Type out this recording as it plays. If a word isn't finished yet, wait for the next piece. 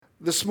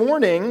This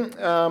morning,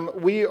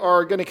 we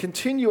are going to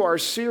continue our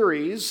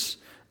series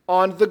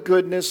on the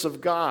goodness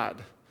of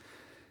God.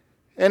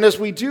 And as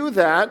we do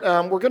that,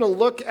 we're going to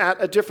look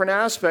at a different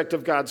aspect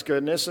of God's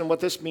goodness and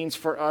what this means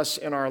for us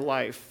in our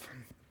life.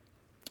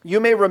 You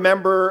may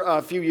remember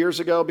a few years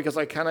ago, because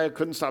I kind of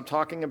couldn't stop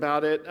talking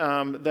about it,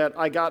 that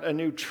I got a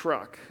new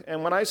truck.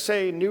 And when I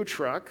say new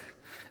truck,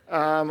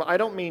 I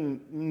don't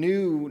mean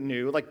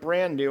new, like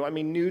brand new. I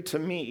mean new to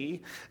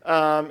me,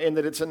 in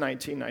that it's a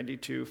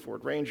 1992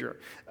 Ford Ranger.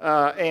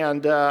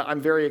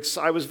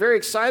 I was very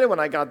excited when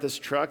I got this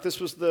truck.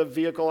 This was the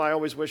vehicle I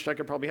always wished I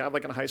could probably have,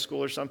 like in high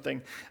school or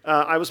something.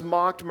 I was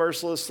mocked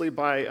mercilessly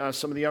by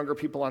some of the younger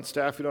people on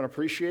staff who don't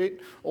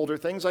appreciate older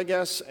things, I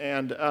guess.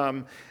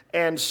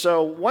 And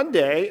so one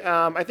day,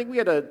 I think we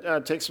had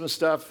to take some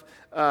stuff.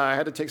 I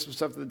had to take some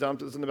stuff to the dump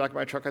that was in the back of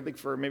my truck, I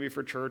think maybe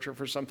for church or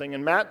for something.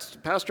 And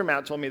Pastor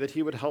Matt told me that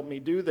he would help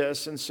me do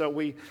this. And so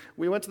we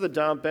went to the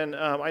dump, and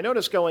I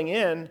noticed going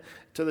in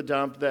to the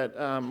dump that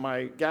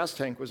my gas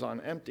tank was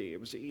on empty. It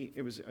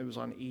was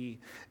on E.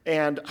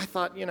 And I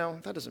thought,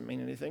 that doesn't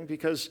mean anything,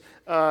 because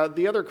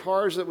the other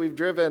cars that we've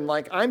driven,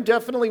 like, I'm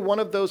definitely one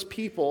of those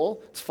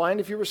people. It's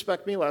fine if you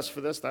respect me less for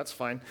this, that's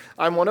fine.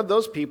 I'm one of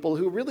those people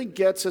who really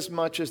gets as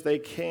much as they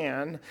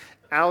can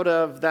out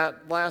of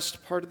that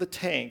last part of the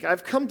tank.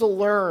 I've come to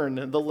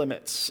learn the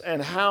limits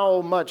and how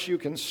much you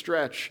can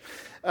stretch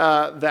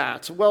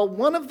that. Well,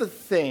 one of the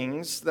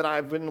things that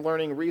I've been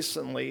learning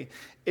recently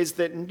is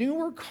that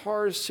newer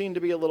cars seem to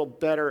be a little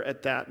better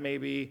at that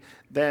maybe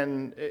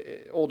than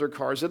older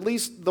cars, at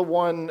least the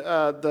one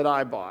that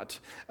I bought.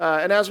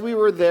 And as we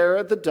were there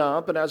at the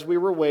dump, and as we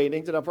were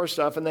waiting to dump our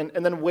stuff, and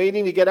then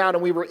waiting to get out,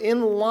 and we were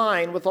in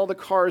line with all the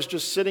cars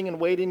just sitting and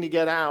waiting to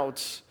get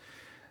out,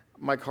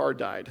 my car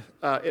died.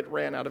 It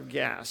ran out of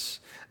gas.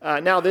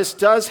 Now, this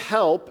does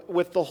help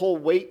with the whole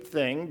weight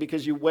thing,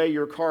 because you weigh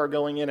your car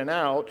going in and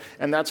out,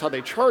 and that's how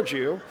they charge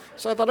you.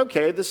 So I thought,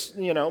 okay, this,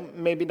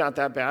 maybe not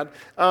that bad.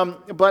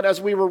 But as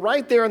we were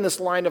right there in this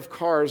line of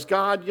cars,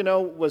 God,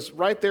 was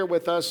right there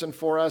with us and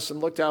for us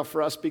and looked out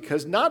for us,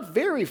 because not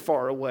very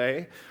far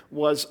away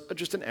was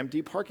just an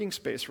empty parking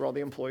space where all the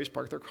employees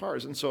park their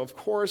cars. And so, of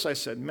course, I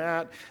said,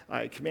 Matt,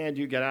 I command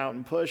you get out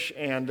and push,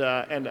 and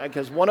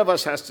because one of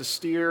us has to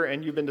steer,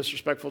 and you've been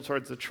disrespectful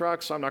towards the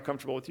truck, so I'm not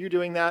comfortable with you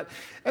doing that.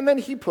 And then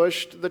he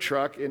pushed the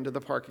truck into the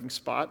parking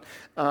spot,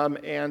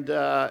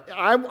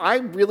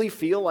 I really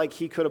feel like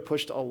he could have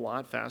pushed a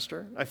lot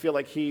faster. I feel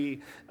like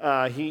he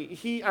I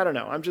don't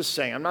know, I'm just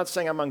saying, I'm not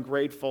saying I'm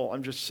ungrateful,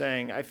 I'm just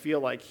saying I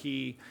feel like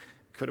he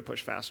could have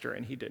pushed faster,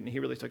 and he didn't. He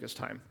really took his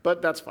time,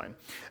 but that's fine.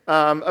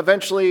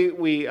 Eventually,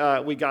 we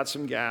got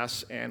some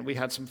gas, and we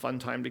had some fun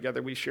time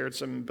together. We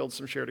built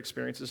some shared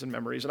experiences and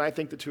memories, and I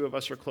think the two of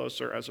us are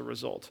closer as a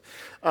result.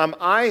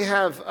 I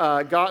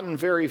have gotten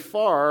very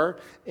far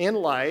in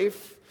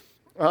life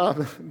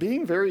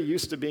being very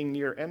used to being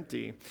near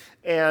empty.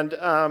 And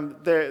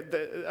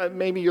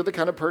maybe you're the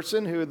kind of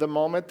person who, the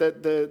moment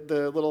that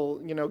the little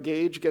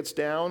gauge gets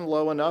down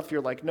low enough,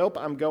 you're like, nope,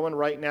 I'm going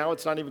right now.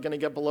 It's not even going to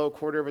get below a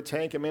quarter of a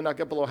tank. It may not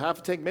get below half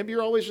a tank. Maybe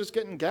you're always just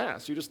getting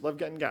gas. You just love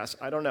getting gas.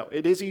 I don't know.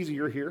 It is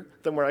easier here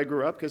than where I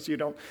grew up, because you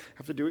don't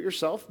have to do it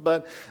yourself.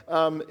 But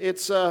I'm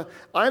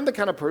the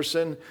kind of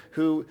person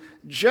who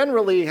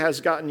generally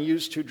has gotten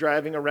used to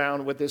driving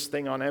around with this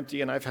thing on empty,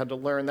 and I've had to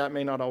learn that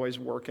may not always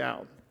work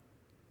out.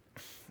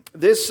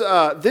 This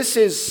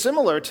is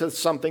similar to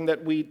something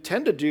that we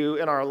tend to do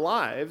in our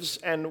lives,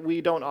 and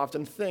we don't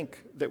often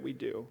think that we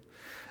do.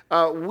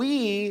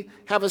 We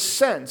have a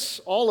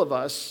sense, all of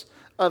us,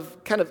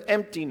 of kind of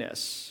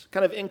emptiness,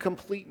 kind of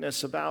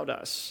incompleteness about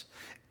us.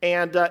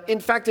 And in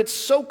fact, it's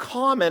so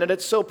common and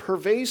it's so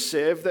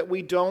pervasive that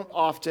we don't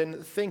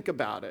often think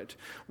about it.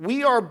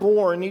 We are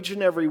born, each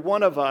and every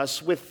one of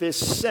us, with this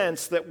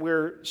sense that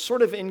we're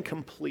sort of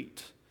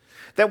incomplete,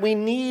 that we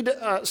need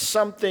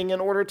something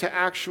in order to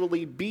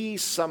actually be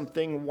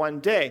something one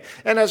day.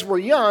 And as we're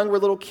young, we're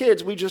little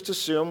kids, we just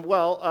assume,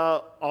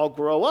 I'll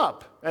grow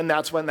up, and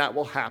that's when that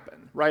will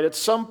happen, right? At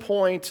some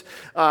point,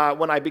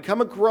 when I become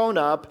a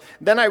grown-up,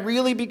 then I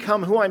really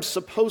become who I'm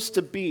supposed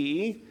to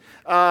be.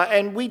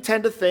 And we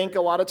tend to think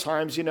a lot of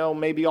times,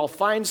 maybe I'll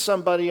find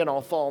somebody and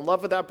I'll fall in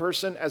love with that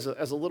person. As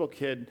a little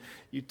kid,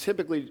 you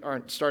typically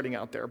aren't starting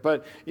out there.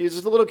 But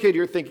as a little kid,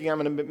 you're thinking,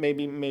 I'm going to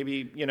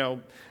maybe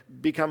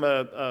become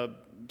a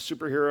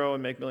superhero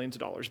and make millions of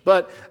dollars.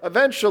 But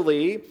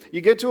eventually, you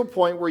get to a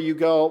point where you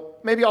go,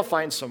 maybe I'll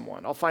find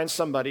someone. I'll find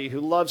somebody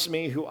who loves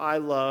me, who I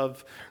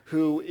love,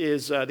 who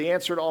is the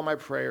answer to all my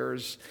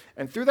prayers.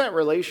 And through that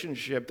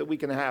relationship that we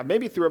can have,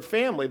 maybe through a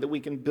family that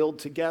we can build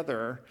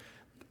together,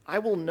 I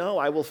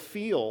will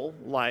feel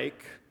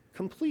like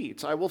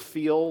complete. I will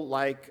feel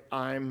like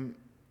I'm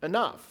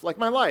enough, like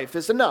my life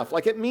is enough,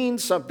 like it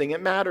means something,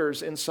 it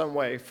matters in some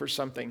way for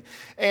something.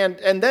 And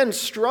then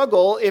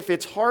struggle if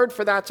it's hard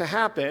for that to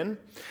happen,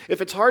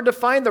 if it's hard to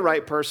find the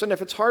right person,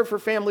 if it's hard for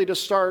family to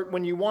start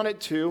when you want it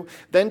to,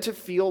 then to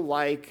feel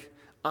like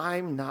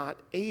I'm not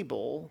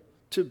able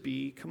to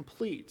be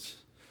complete.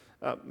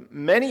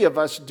 Many of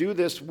us do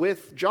this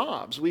with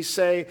jobs. We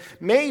say,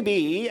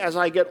 maybe as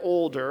I get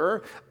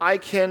older, I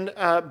can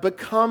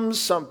become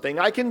something.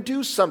 I can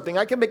do something.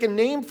 I can make a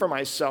name for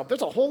myself.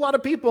 There's a whole lot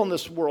of people in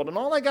this world, and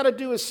all I got to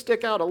do is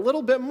stick out a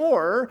little bit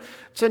more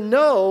to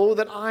know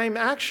that I'm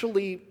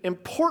actually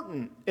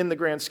important in the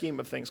grand scheme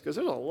of things, because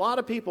there's a lot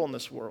of people in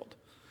this world.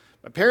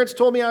 My parents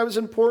told me I was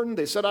important.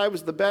 They said I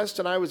was the best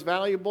and I was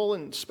valuable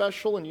and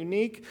special and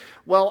unique.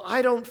 Well,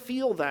 I don't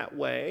feel that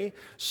way.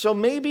 So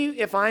maybe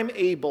if I'm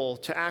able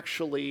to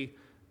actually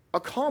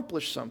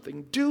accomplish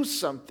something, do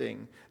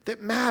something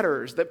that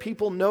matters, that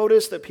people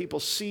notice, that people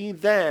see,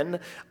 then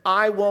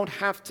I won't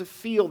have to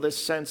feel this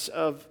sense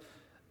of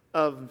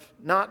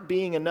not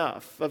being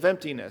enough, of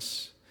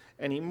emptiness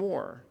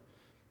anymore.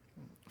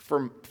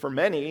 For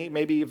many,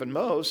 maybe even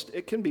most,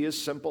 it can be as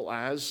simple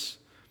as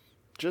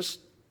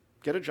just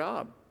get a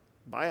job,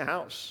 buy a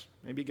house,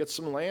 maybe get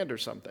some land or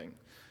something.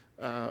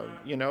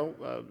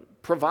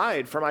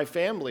 Provide for my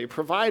family,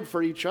 provide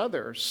for each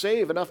other,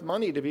 save enough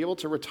money to be able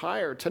to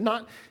retire, to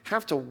not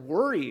have to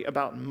worry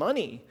about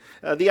money.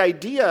 The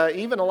idea,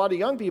 even a lot of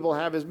young people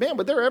have, is, man,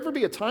 would there ever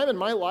be a time in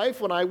my life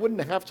when I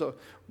wouldn't have to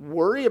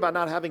worry about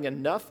not having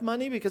enough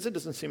money? Because it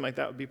doesn't seem like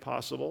that would be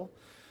possible.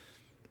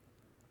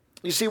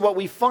 You see, what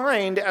we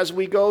find as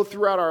we go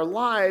throughout our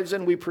lives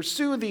and we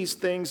pursue these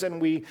things and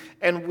we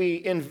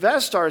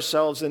invest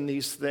ourselves in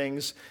these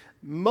things,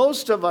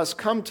 most of us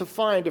come to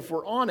find, if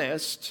we're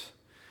honest,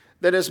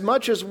 that as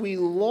much as we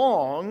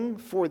long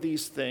for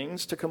these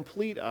things to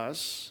complete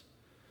us,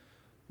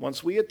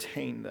 once we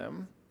attain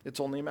them, it's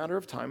only a matter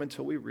of time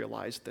until we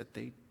realize that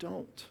they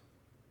don't.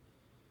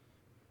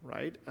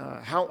 Right?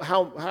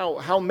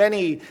 How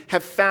many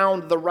have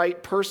found the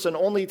right person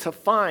only to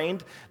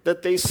find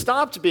that they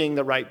stopped being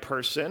the right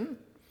person?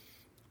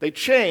 They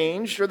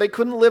changed, or they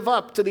couldn't live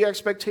up to the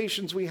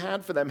expectations we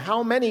had for them.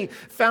 How many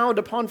found,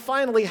 upon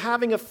finally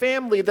having a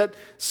family, that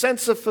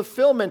sense of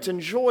fulfillment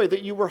and joy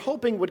that you were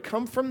hoping would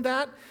come from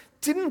that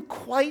didn't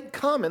quite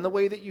come in the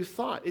way that you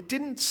thought? It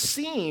didn't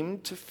seem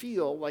to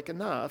feel like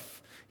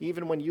enough,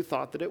 even when you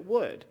thought that it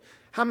would.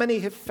 How many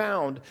have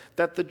found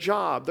that the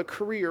job, the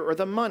career, or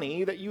the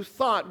money that you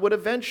thought would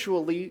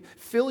eventually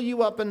fill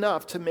you up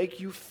enough to make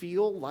you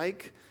feel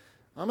like,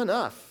 I'm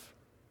enough,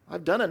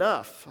 I've done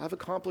enough, I've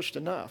accomplished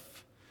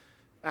enough,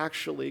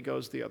 actually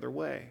goes the other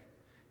way?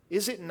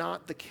 Is it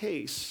not the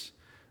case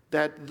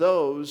that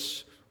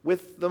those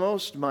with the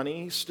most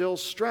money still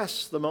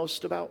stress the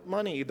most about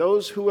money?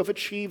 Those who have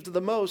achieved the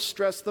most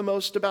stress the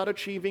most about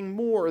achieving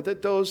more?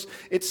 That those,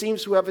 it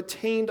seems, who have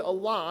attained a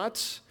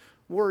lot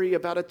worry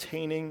about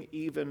attaining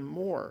even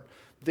more?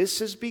 This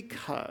is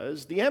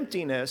because the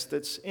emptiness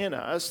that's in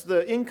us,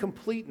 the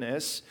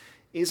incompleteness,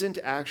 isn't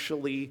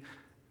actually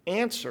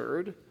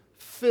answered,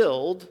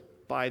 filled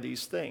by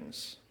these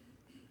things.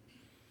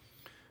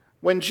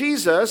 When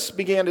Jesus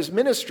began his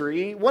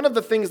ministry, one of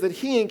the things that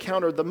he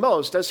encountered the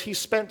most as he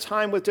spent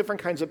time with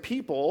different kinds of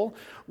people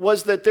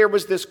was that there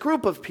was this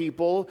group of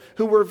people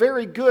who were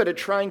very good at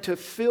trying to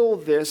fill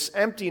this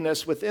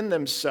emptiness within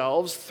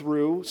themselves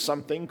through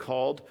something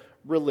called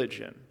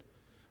religion.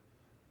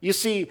 You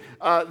see,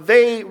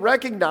 they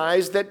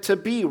recognized that to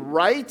be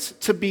right,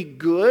 to be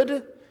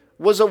good,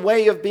 was a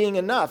way of being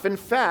enough. In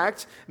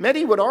fact,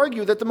 many would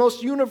argue that the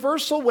most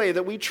universal way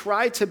that we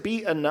try to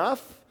be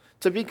enough,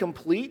 to be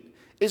complete,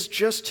 is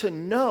just to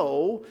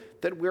know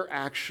that we're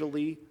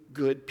actually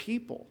good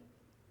people.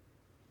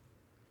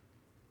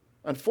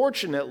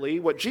 Unfortunately,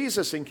 what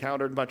Jesus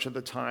encountered much of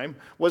the time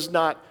was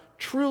not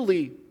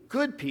truly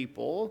good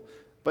people,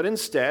 but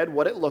instead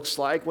what it looks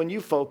like when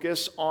you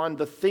focus on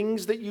the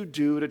things that you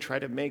do to try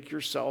to make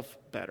yourself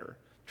better,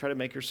 try to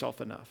make yourself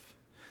enough.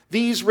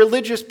 These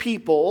religious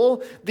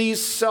people,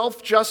 these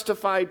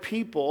self-justified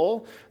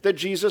people that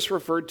Jesus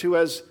referred to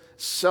as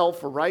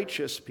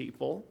self-righteous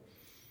people,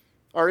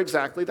 are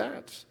exactly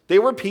that. They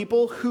were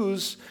people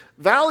whose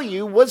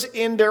value was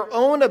in their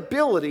own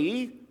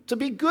ability to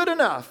be good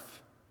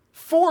enough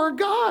for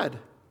God.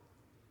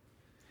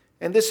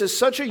 And this is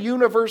such a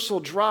universal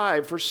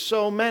drive for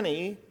so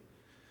many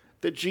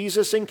that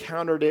Jesus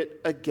encountered it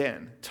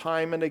again,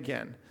 time and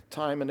again,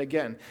 time and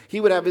again. He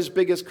would have his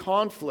biggest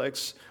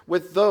conflicts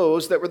with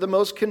those that were the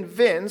most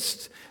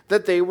convinced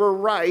that they were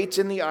right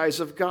in the eyes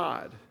of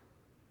God.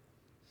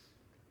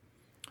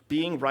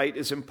 Being right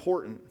is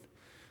important.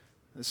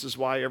 This is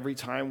why every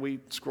time we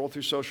scroll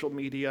through social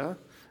media,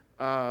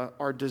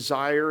 our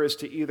desire is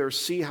to either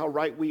see how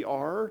right we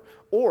are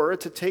or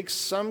to take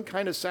some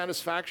kind of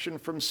satisfaction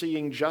from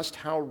seeing just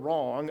how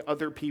wrong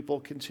other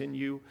people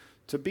continue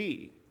to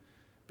be,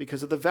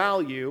 because of the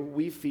value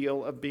we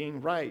feel of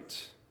being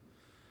right.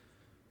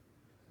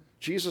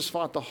 Jesus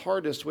fought the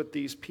hardest with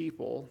these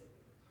people,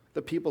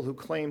 the people who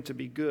claim to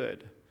be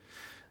good.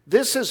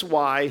 This is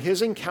why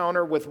his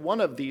encounter with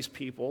one of these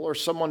people, or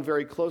someone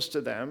very close to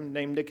them,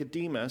 named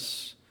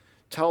Nicodemus,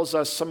 tells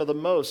us some of the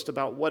most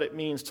about what it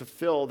means to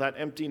fill that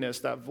emptiness,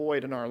 that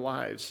void in our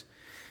lives.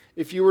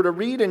 If you were to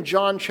read in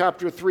John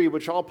chapter 3,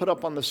 which I'll put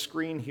up on the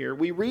screen here,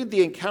 we read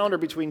the encounter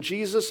between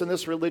Jesus and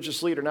this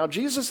religious leader. Now,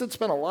 Jesus had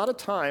spent a lot of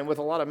time with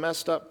a lot of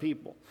messed up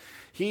people.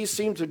 He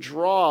seemed to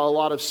draw a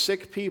lot of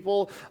sick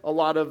people, a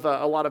lot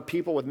of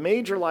people with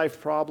major life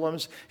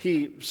problems.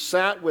 He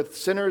sat with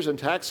sinners and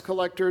tax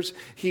collectors.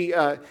 He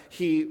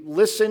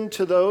listened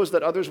to those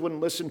that others wouldn't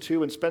listen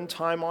to and spend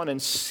time on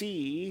and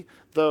see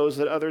those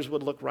that others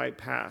would look right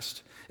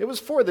past. It was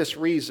for this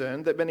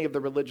reason that many of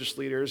the religious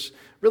leaders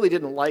really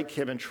didn't like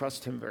him and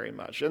trust him very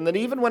much. And that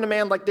even when a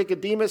man like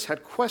Nicodemus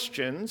had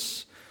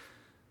questions,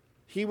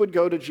 he would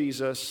go to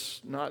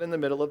Jesus, not in the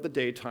middle of the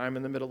daytime,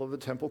 in the middle of the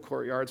temple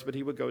courtyards, but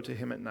he would go to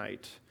him at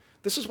night.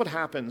 This is what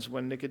happens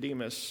when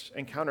Nicodemus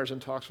encounters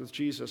and talks with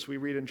Jesus. We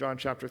read in John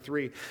chapter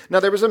 3. Now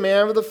there was a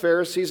man of the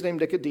Pharisees named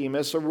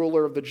Nicodemus, a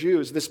ruler of the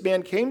Jews. This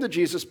man came to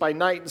Jesus by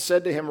night and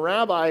said to him,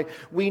 Rabbi,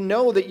 we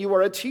know that you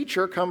are a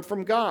teacher come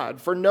from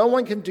God, for no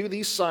one can do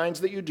these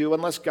signs that you do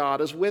unless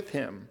God is with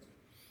him.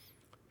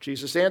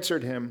 Jesus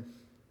answered him,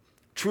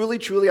 Truly,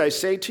 truly, I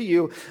say to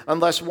you,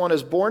 unless one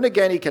is born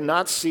again, he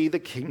cannot see the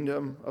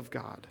kingdom of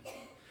God.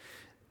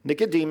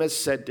 Nicodemus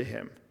said to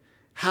him,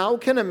 How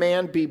can a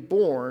man be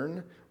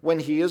born when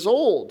he is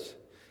old?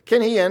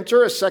 Can he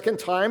enter a second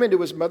time into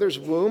his mother's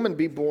womb and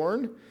be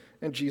born?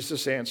 And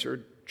Jesus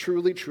answered,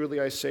 Truly, truly,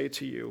 I say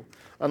to you,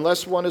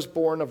 unless one is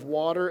born of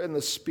water and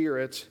the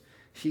Spirit,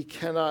 he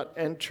cannot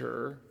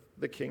enter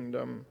the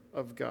kingdom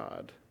of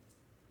God.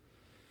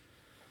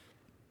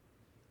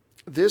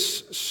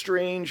 This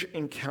strange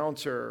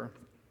encounter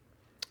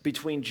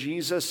between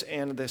Jesus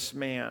and this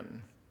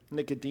man,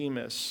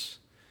 Nicodemus,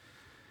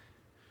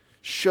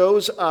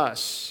 shows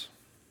us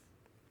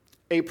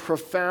a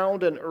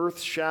profound and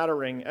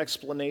earth-shattering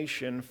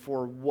explanation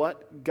for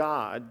what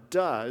God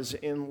does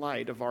in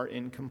light of our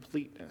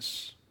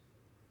incompleteness.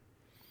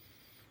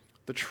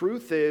 The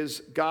truth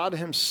is, God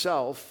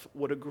himself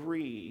would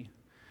agree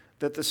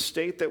that the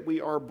state that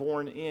we are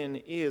born in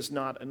is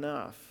not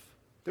enough.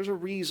 There's a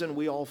reason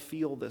we all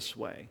feel this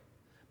way,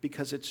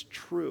 because it's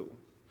true.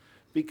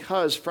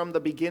 Because from the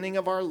beginning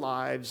of our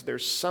lives,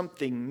 there's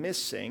something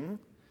missing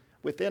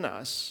within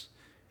us,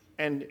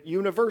 and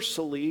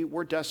universally,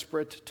 we're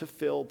desperate to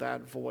fill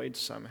that void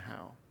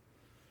somehow.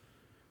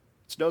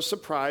 It's no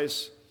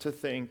surprise to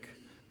think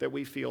that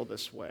we feel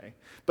this way.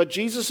 But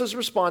Jesus'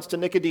 response to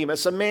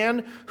Nicodemus, a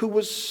man who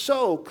was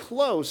so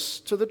close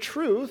to the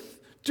truth,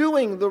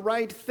 doing the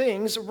right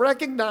things,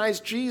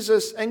 recognized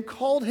Jesus and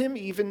called him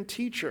even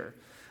teacher.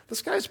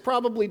 This guy's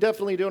probably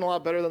definitely doing a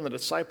lot better than the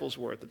disciples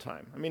were at the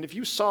time. I mean, if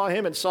you saw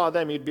him and saw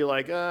them, you'd be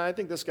like, I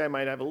think this guy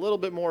might have a little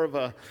bit more of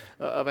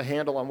a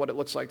handle on what it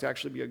looks like to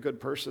actually be a good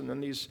person than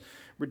these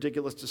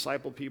ridiculous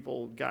disciple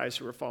people, guys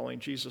who are following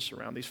Jesus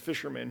around, these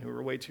fishermen who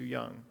are way too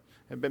young,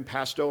 have been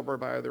passed over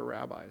by other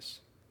rabbis.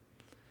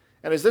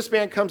 And as this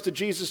man comes to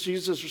Jesus,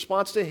 Jesus'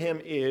 response to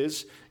him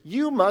is,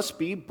 you must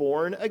be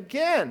born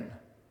again.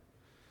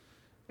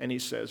 And he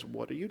says,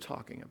 what are you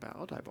talking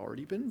about? I've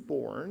already been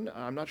born.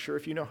 I'm not sure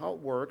if you know how it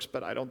works,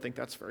 but I don't think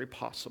that's very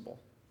possible.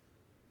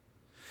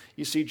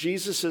 You see,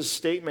 Jesus'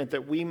 statement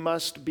that we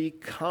must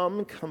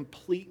become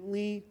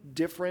completely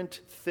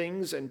different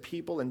things and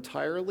people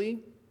entirely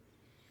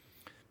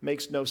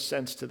makes no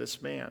sense to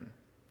this man.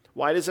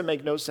 Why does it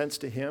make no sense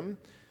to him?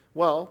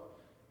 Well,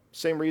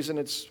 same reason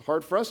it's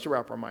hard for us to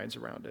wrap our minds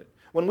around it.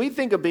 When we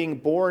think of being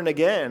born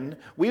again,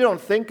 we don't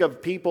think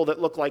of people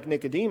that look like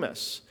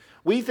Nicodemus.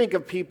 We think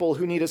of people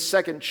who need a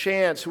second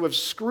chance, who have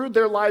screwed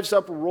their lives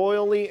up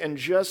royally and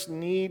just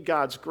need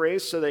God's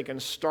grace so they can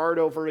start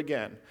over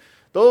again.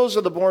 Those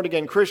are the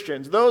born-again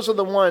Christians. Those are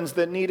the ones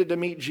that needed to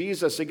meet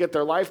Jesus to get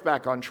their life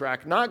back on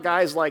track, not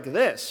guys like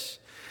this.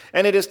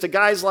 And it is to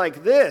guys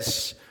like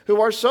this who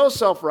are so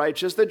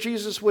self-righteous that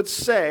Jesus would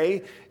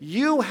say,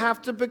 you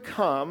have to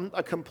become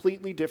a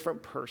completely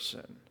different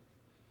person.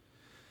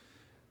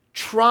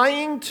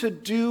 Trying to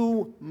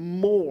do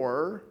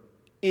more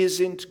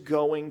isn't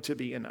going to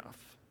be enough,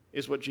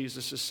 is what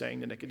Jesus is saying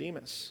to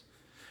Nicodemus.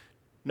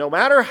 No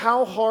matter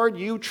how hard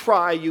you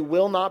try, you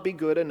will not be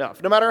good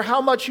enough. No matter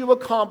how much you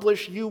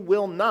accomplish, you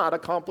will not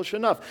accomplish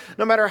enough.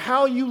 No matter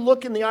how you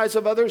look in the eyes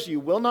of others, you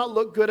will not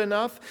look good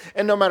enough.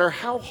 And no matter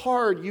how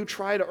hard you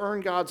try to earn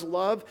God's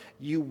love,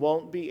 you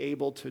won't be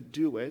able to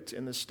do it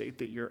in the state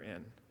that you're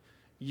in.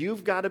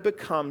 You've got to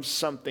become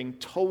something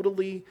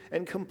totally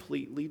and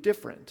completely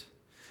different.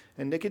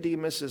 And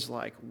Nicodemus is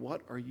like,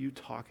 what are you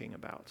talking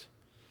about?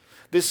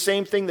 This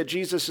same thing that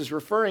Jesus is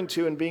referring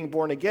to in being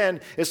born again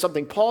is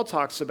something Paul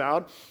talks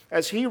about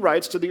as he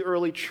writes to the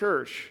early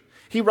church.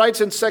 He writes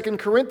in 2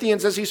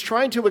 Corinthians as he's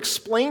trying to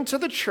explain to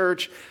the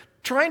church,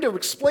 trying to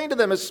explain to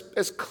them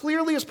as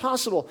clearly as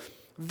possible,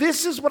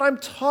 this is what I'm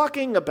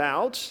talking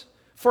about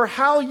for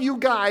how you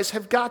guys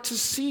have got to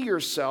see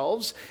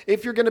yourselves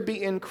if you're going to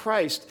be in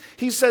Christ.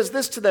 He says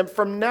this to them,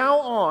 from now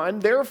on,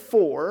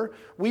 therefore,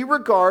 we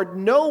regard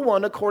no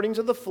one according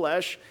to the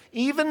flesh,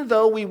 even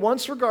though we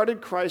once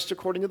regarded Christ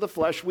according to the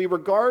flesh, we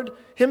regard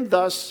him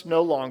thus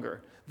no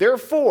longer.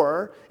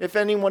 Therefore, if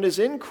anyone is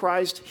in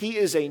Christ, he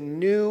is a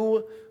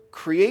new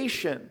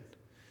creation.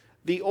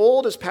 The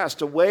old has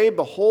passed away,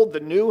 behold, the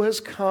new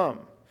has come.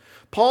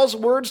 Paul's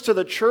words to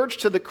the church,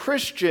 to the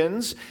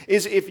Christians,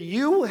 is if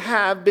you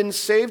have been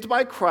saved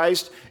by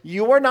Christ,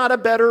 you are not a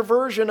better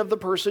version of the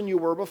person you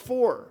were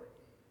before.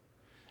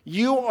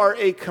 You are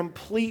a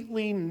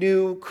completely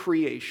new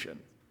creation.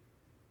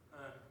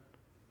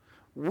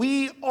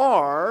 We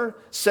are,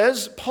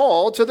 says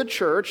Paul to the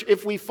church,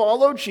 if we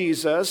follow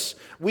Jesus,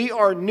 we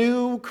are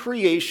new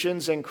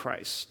creations in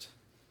Christ.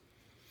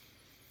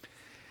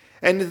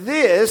 And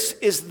this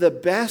is the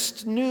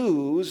best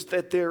news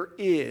that there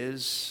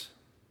is,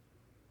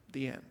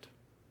 the end.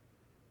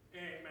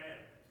 Amen.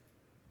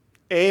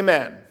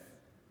 Amen.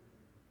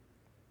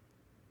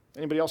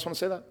 Anybody else want to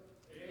say that?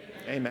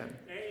 Amen. Amen.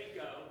 There you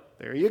go.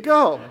 There you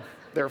go.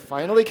 They're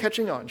finally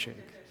catching on, Jake.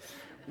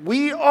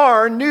 We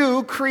are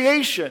new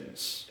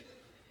creations.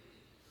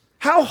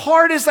 How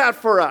hard is that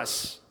for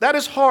us? That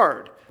is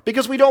hard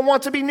because we don't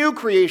want to be new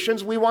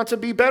creations. We want to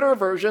be better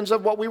versions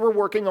of what we were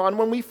working on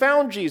when we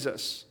found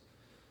Jesus.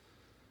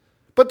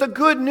 But the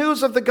good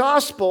news of the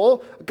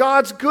gospel,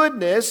 God's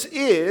goodness,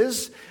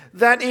 is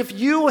that if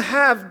you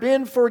have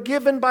been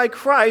forgiven by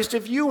Christ,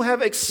 if you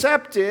have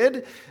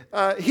accepted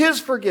His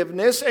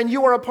forgiveness and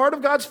you are a part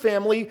of God's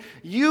family,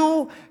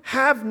 you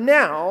have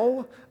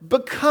now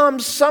become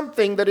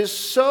something that is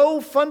so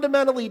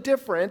fundamentally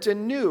different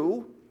and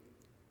new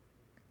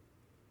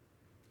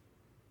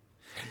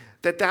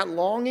that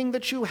longing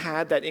that you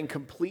had, that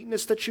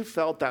incompleteness that you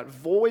felt, that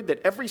void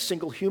that every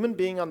single human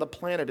being on the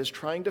planet is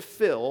trying to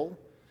fill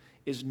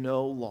is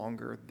no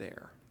longer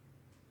there.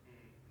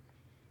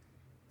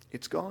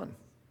 It's gone.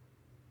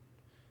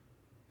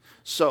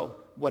 So,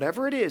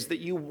 whatever it is that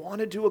you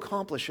wanted to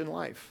accomplish in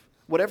life,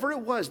 whatever it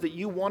was that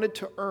you wanted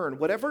to earn,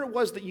 whatever it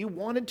was that you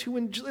wanted to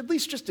at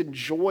least just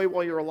enjoy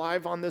while you're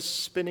alive on this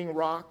spinning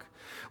rock,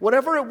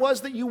 whatever it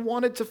was that you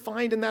wanted to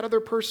find in that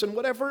other person,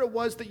 whatever it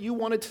was that you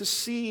wanted to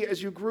see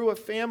as you grew a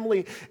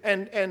family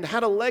and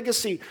had a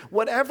legacy,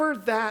 whatever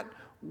that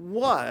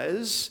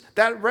was,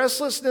 that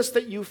restlessness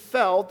that you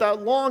felt,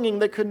 that longing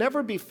that could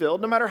never be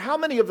filled, no matter how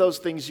many of those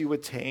things you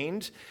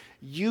attained,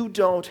 you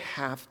don't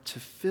have to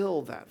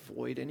fill that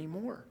void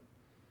anymore.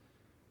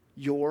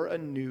 You're a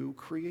new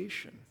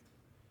creation.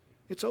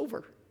 It's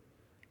over.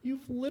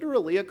 You've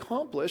literally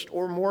accomplished,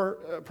 or more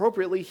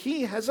appropriately,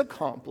 He has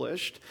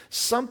accomplished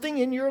something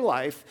in your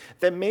life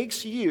that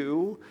makes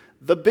you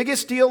the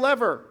biggest deal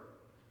ever,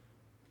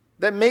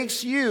 that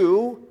makes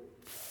you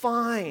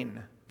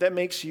fine, that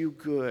makes you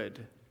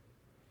good.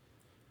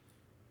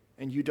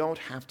 And you don't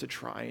have to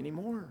try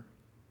anymore.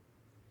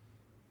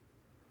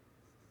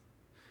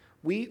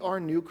 We are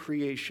new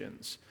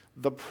creations.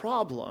 The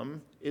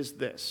problem is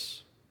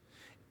this.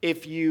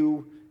 If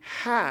you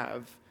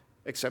have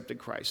accepted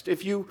Christ,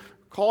 if you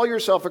call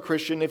yourself a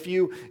Christian, if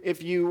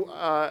you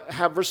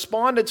have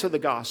responded to the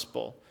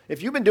gospel,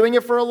 if you've been doing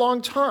it for a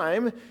long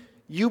time,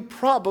 you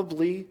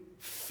probably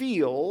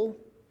feel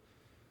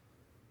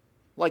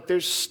like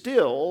there's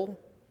still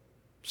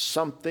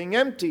something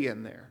empty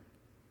in there.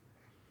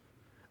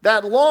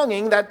 That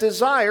longing, that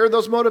desire,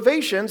 those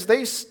motivations,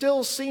 they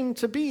still seem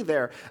to be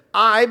there.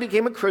 I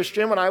became a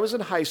Christian when I was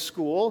in high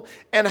school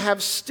and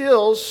have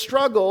still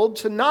struggled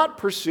to not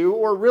pursue,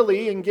 or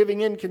really in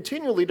giving in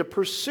continually to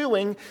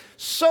pursuing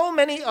so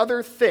many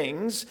other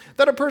things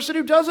that a person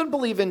who doesn't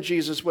believe in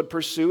Jesus would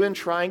pursue in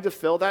trying to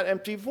fill that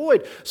empty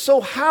void. So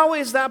how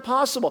is that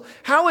possible?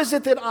 How is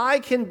it that I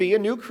can be a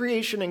new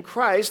creation in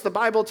Christ? The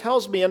Bible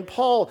tells me, and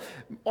Paul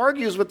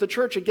argues with the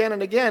church again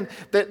and again,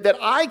 that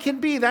I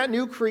can be that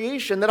new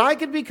creation, that I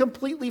could be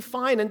completely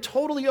fine and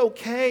totally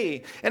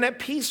okay and at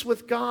peace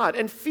with God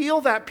and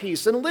feel that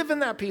peace and live in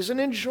that peace and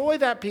enjoy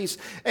that peace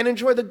and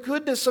enjoy the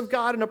goodness of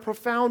God in a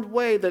profound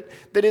way that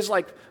is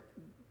like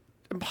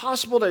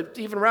impossible to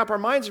even wrap our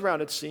minds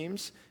around, it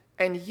seems,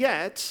 and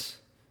yet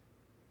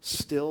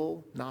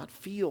still not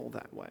feel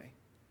that way.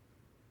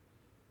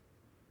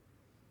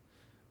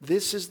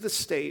 This is the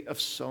state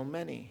of so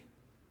many.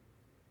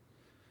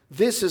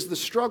 This is the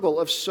struggle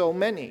of so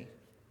many.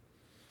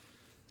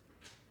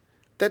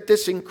 That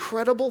this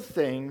incredible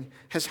thing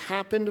has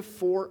happened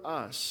for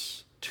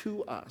us,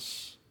 to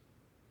us,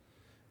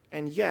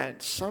 and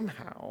yet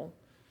somehow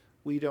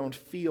we don't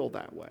feel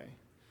that way.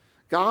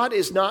 God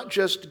is not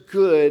just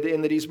good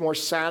in that He's more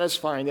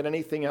satisfying than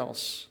anything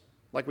else,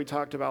 like we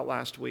talked about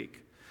last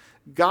week.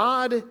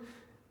 God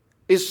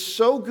is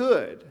so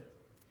good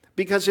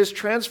because His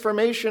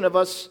transformation of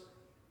us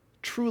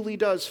truly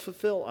does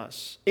fulfill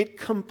us. It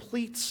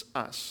completes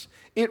us.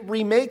 It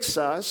remakes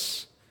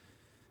us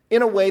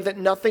in a way that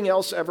nothing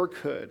else ever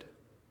could.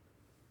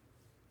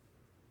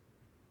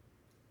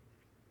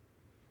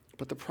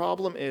 But the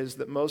problem is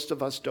that most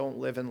of us don't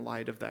live in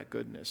light of that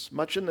goodness.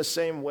 Much in the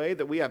same way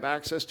that we have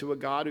access to a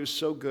God who's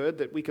so good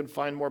that we can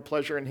find more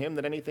pleasure in Him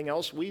than anything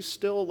else, we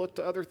still look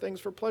to other things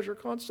for pleasure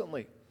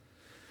constantly.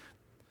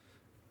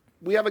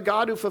 We have a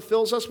God who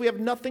fulfills us. We have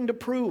nothing to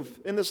prove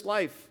in this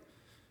life.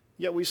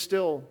 Yet we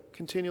still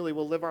continually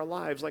will live our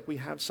lives like we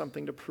have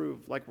something to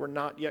prove, like we're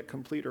not yet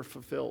complete or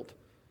fulfilled.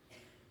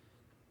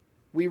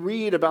 We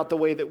read about the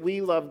way that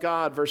we love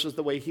God versus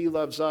the way He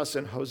loves us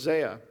in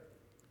Hosea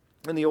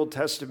in the Old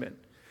Testament.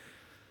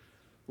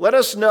 Let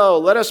us know,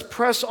 let us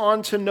press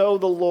on to know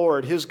the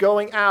Lord. His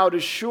going out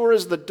is sure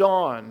as the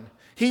dawn.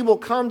 He will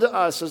come to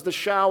us as the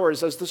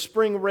showers, as the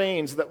spring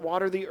rains that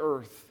water the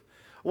earth.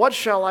 What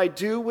shall I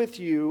do with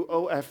you,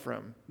 O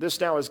Ephraim?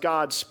 This now is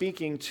God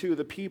speaking to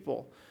the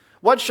people.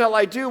 What shall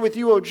I do with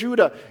you, O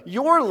Judah?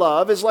 Your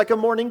love is like a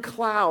morning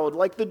cloud,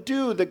 like the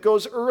dew that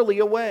goes early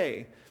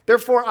away.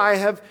 Therefore I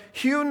have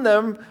hewn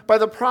them by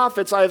the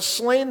prophets, I have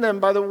slain them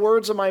by the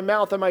words of my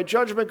mouth, and my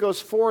judgment goes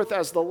forth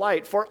as the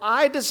light. For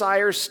I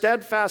desire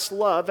steadfast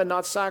love and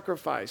not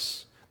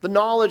sacrifice, the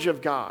knowledge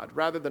of God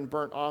rather than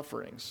burnt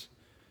offerings.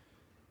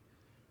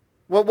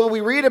 What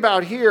we read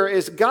about here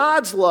is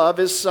God's love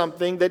is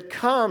something that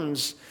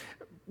comes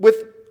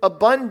with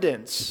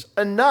abundance,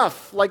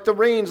 enough, like the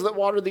rains that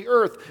water the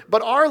earth.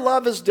 But our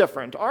love is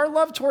different. Our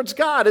love towards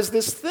God is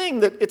this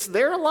thing that it's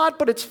there a lot,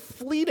 but it's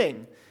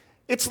fleeting.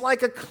 It's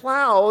like a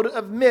cloud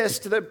of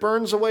mist that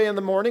burns away in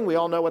the morning. We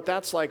all know what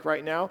that's like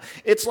right now.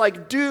 It's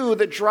like dew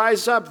that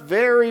dries up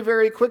very,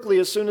 very quickly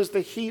as soon as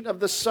the heat of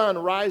the sun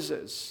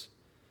rises.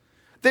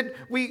 That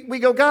we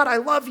go, God, I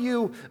love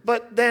you,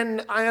 but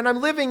then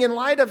I'm living in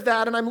light of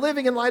that, and I'm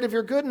living in light of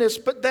your goodness,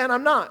 but then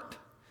I'm not.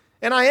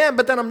 And I am,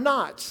 but then I'm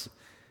not.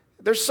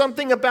 There's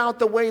something about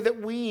the way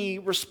that we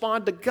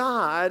respond to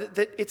God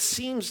that it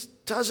seems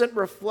doesn't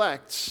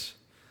reflect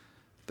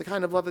the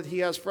kind of love that he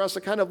has for us,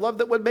 the kind of love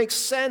that would make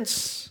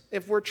sense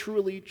if we're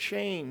truly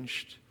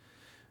changed.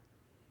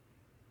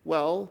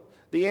 Well,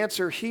 the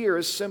answer here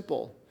is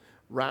simple.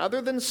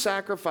 Rather than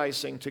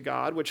sacrificing to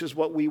God, which is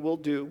what we will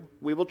do,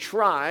 we will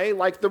try,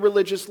 like the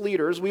religious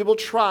leaders, we will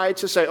try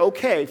to say,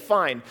 okay,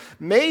 fine.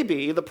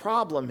 Maybe the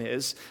problem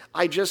is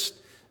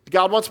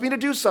God wants me to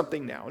do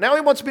something now. Now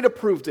he wants me to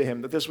prove to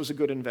him that this was a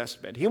good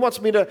investment. He wants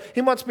me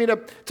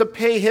to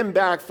pay him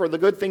back for the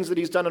good things that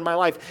he's done in my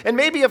life. And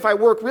maybe if I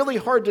work really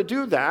hard to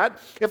do that,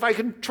 if I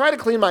can try to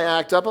clean my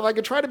act up, if I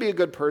can try to be a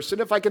good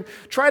person, if I can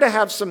try to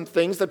have some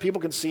things that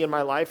people can see in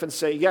my life and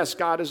say, yes,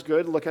 God is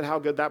good, look at how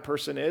good that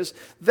person is,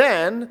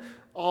 then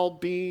I'll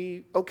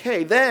be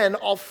okay. Then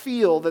I'll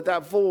feel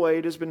that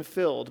void has been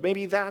filled.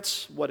 Maybe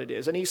that's what it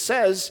is. And he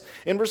says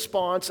in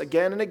response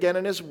again and again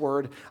in his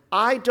word,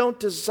 I don't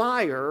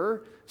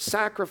desire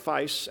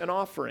sacrifice and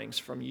offerings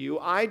from you.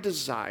 I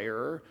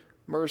desire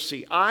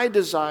mercy. I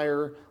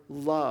desire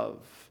love.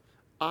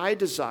 I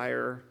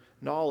desire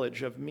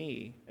knowledge of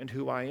me and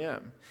who I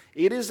am.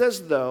 It is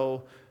as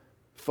though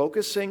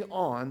focusing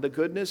on the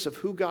goodness of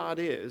who God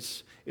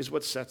is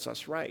what sets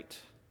us right.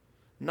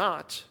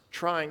 Not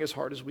trying as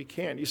hard as we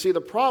can. You see,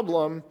 the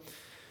problem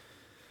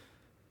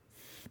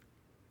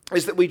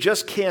is that we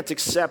just can't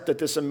accept that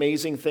this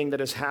amazing thing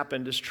that has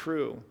happened is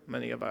true,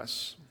 many of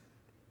us.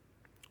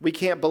 We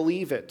can't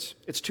believe it.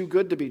 It's too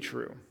good to be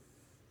true.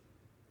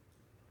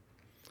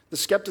 The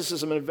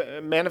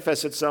skepticism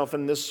manifests itself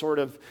in this sort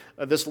of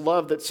this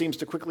love that seems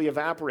to quickly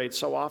evaporate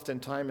so often,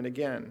 time and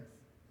again.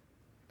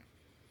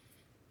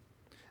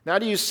 Now,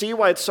 do you see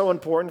why it's so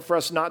important for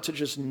us not to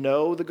just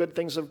know the good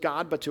things of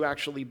God, but to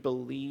actually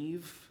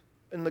believe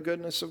in the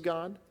goodness of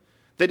God?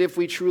 That if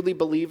we truly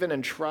believe in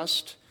and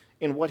trust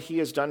in what he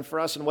has done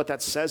for us and what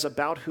that says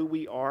about who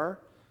we are,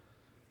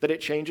 that it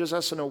changes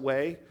us in a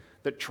way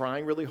that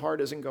trying really hard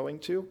isn't going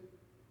to?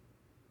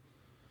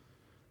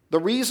 The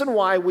reason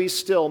why we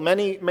still,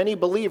 many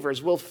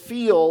believers will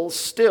feel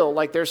still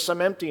like there's some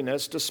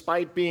emptiness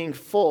despite being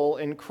full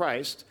in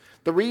Christ,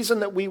 the reason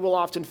that we will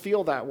often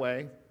feel that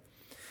way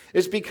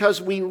is because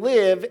we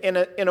live in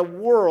a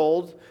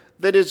world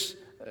that is,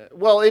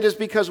 it is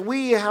because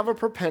we have a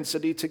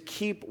propensity to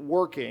keep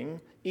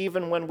working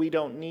even when we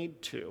don't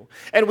need to.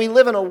 And we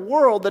live in a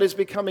world that is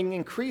becoming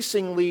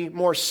increasingly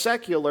more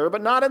secular,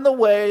 but not in the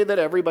way that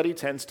everybody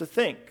tends to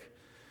think.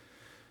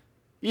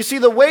 You see,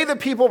 the way that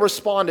people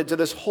responded to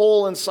this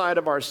hole inside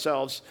of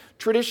ourselves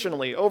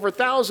traditionally over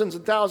thousands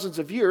and thousands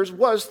of years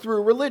was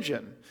through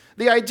religion.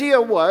 The idea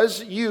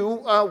was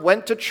you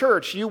went to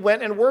church, you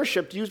went and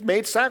worshiped, you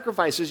made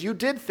sacrifices, you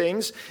did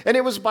things, and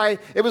it was by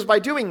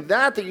doing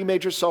that you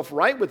made yourself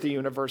right with the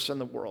universe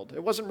and the world.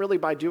 It wasn't really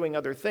by doing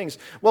other things.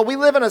 Well, we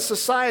live in a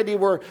society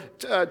where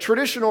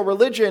traditional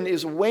religion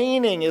is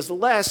waning, is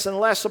less and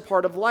less a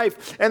part of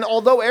life. And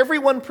although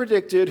everyone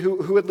predicted,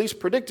 who at least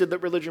predicted that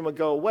religion would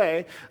go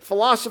away,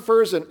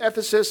 philosophers and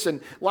ethicists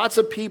and lots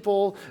of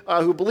people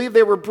who believed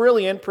they were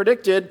brilliant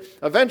predicted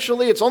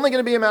eventually it's only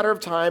going to be a matter of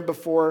time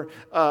before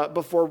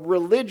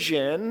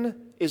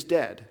religion is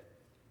dead.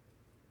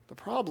 The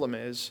problem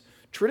is,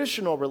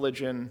 traditional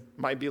religion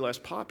might be less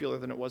popular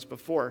than it was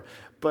before,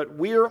 but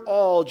we're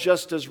all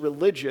just as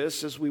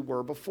religious as we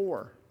were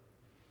before.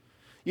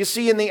 You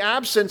see, in the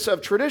absence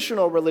of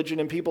traditional religion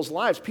in people's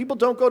lives, people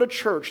don't go to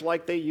church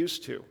like they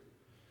used to.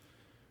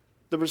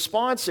 The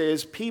response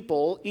is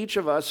people, each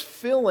of us,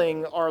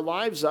 filling our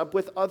lives up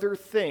with other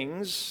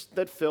things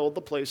that fill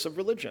the place of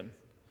religion.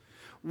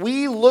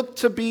 We look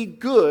to be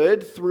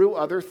good through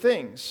other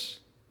things.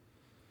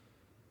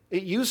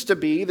 It used to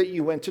be that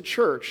you went to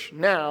church.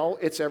 Now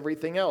it's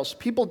everything else.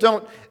 People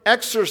don't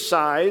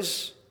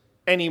exercise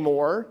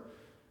anymore.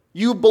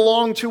 You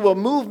belong to a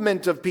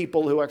movement of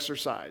people who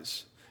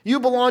exercise. You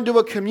belong to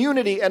a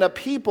community and a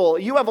people.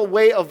 You have a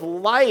way of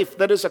life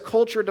that is a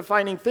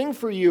culture-defining thing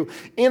for you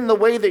in the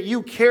way that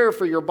you care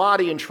for your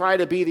body and try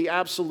to be the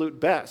absolute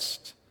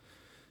best.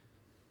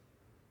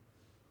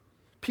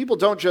 People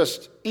don't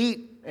just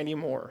eat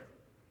anymore.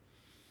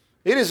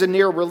 It is a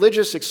near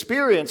religious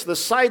experience. The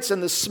sights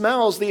and the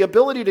smells, the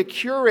ability to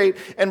curate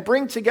and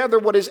bring together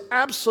what is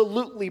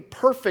absolutely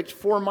perfect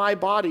for my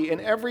body in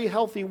every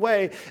healthy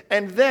way.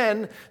 And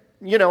then,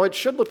 it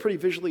should look pretty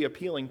visually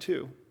appealing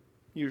too,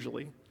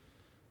 usually.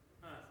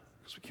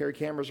 Because we carry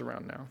cameras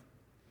around now.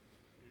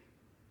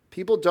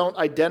 People don't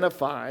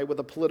identify with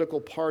a political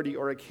party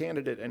or a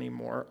candidate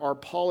anymore. Our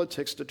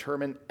politics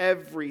determine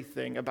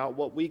everything about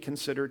what we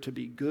consider to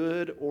be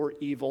good or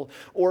evil,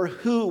 or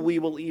who we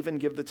will even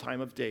give the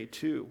time of day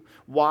to.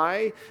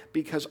 Why?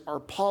 Because our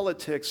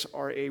politics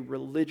are a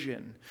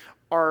religion.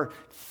 Our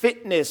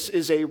fitness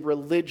is a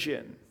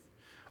religion.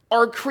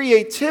 Our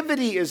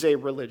creativity is a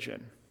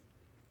religion.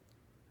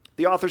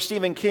 The author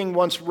Stephen King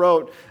once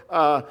wrote,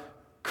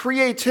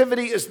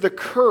 creativity is the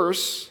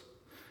curse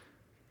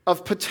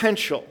of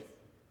potential.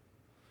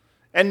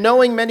 And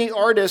knowing many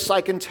artists,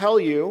 I can tell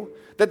you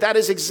that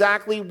is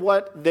exactly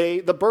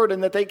the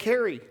burden that they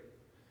carry.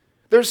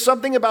 There's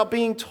something about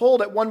being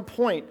told at one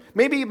point,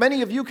 maybe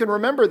many of you can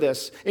remember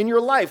this in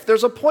your life.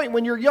 There's a point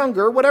when you're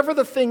younger, whatever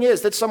the thing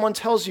is that someone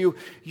tells you,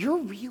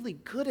 you're really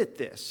good at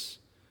this,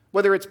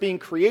 whether it's being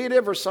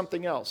creative or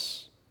something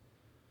else.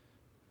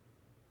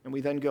 And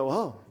we then go,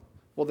 oh,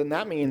 well then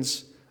that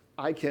means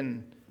I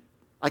can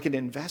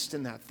invest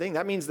in that thing.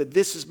 That means that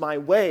this is my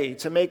way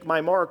to make my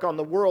mark on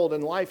the world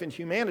and life and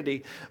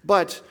humanity.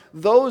 But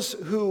those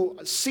who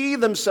see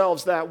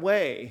themselves that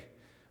way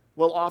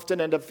will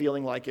often end up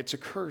feeling like it's a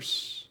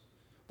curse.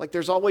 Like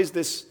there's always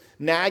this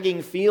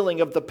nagging feeling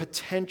of the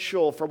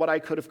potential for what I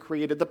could have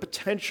created, the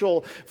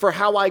potential for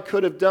how I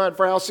could have done,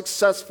 for how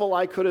successful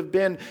I could have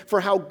been,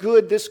 for how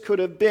good this could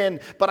have been,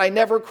 but I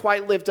never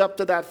quite lived up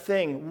to that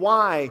thing.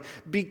 Why?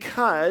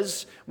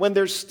 Because when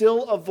there's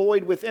still a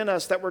void within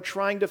us that we're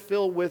trying to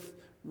fill with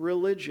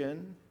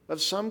religion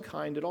of some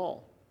kind at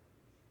all,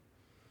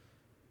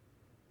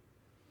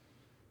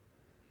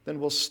 then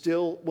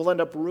we'll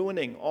end up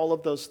ruining all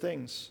of those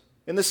things.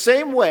 In the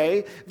same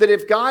way that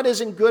if God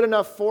isn't good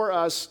enough for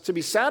us to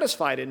be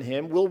satisfied in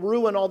Him, we'll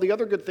ruin all the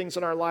other good things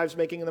in our lives,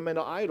 making them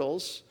into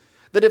idols.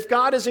 That if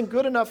God isn't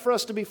good enough for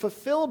us to be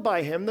fulfilled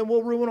by Him, then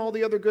we'll ruin all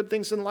the other good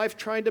things in life,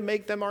 trying to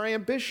make them our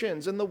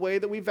ambitions in the way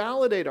that we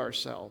validate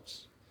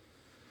ourselves.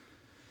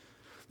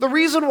 The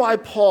reason why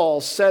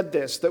Paul said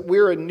this, that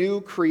we're a new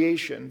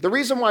creation, the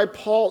reason why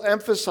Paul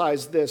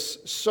emphasized this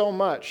so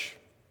much,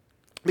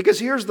 because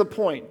here's the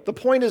point. The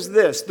point is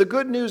this. The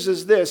good news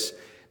is this.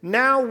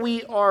 Now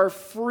we are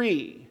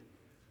free,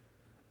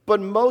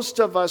 but most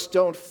of us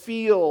don't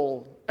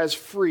feel as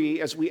free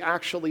as we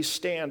actually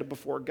stand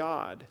before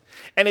God.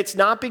 And it's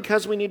not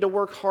because we need to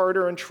work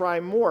harder and try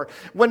more.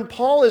 When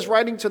Paul is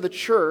writing to the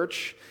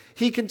church,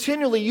 he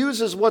continually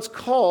uses what's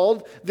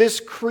called this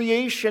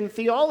creation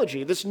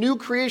theology, this new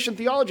creation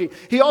theology.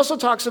 He also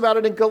talks about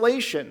it in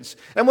Galatians.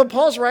 And when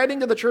Paul's writing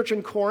to the church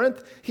in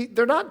Corinth,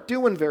 they're not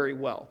doing very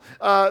well.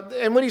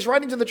 And when he's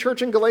writing to the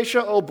church in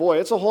Galatia, oh boy,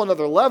 it's a whole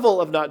other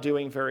level of not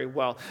doing very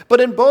well. But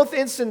in both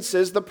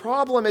instances, the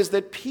problem is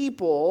that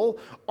people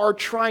are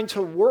trying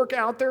to work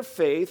out their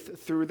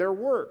faith through their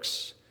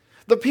works.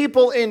 The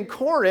people in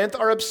Corinth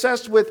are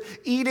obsessed with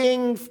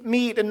eating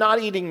meat and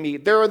not eating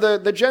meat. There are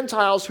the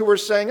Gentiles who are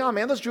saying, oh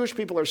man, those Jewish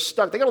people are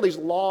stuck. They got all these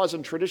laws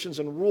and traditions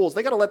and rules.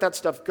 They got to let that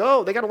stuff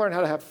go. They got to learn how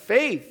to have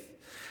faith.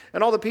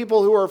 And all the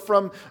people who are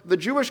from the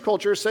Jewish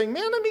culture are saying,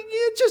 man, I mean,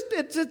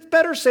 it's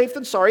better safe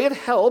than sorry. It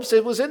helps.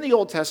 It was in the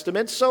Old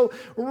Testament. So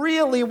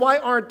really, why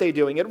aren't they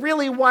doing it?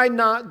 Really, why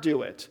not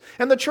do it?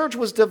 And the church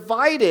was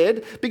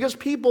divided because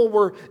people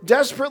were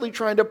desperately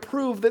trying to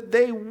prove that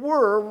they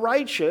were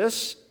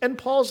righteous. And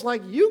Paul's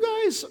like, you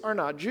guys are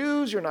not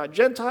Jews. You're not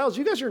Gentiles.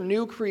 You guys are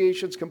new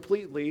creations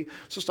completely.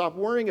 So stop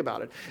worrying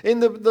about it. In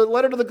the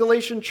letter to the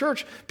Galatian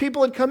church,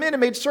 people had come in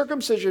and made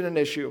circumcision an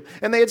issue.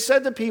 And they had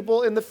said to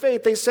people in the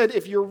faith, they said,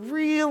 if you're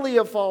really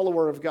a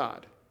follower of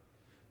God,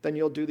 then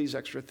you'll do these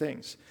extra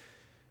things.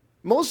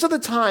 Most of the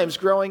times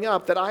growing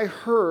up that I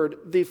heard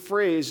the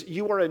phrase,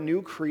 you are a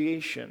new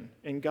creation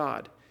in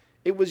God,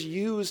 it was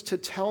used to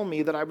tell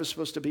me that I was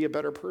supposed to be a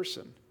better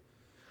person.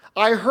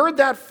 I heard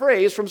that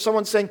phrase from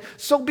someone saying,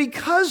 so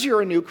because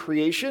you're a new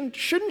creation,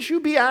 shouldn't you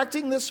be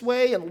acting this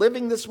way and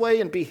living this way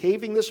and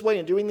behaving this way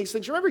and doing these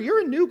things? Remember,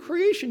 you're a new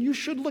creation. You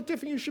should look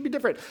different. You should be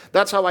different.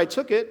 That's how I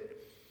took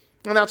it.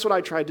 And that's what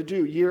I tried to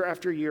do year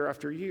after year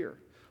after year,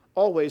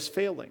 always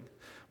failing.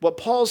 What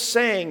Paul's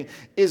saying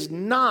is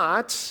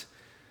not,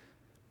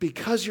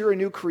 because you're a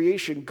new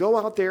creation, go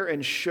out there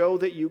and show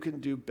that you can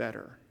do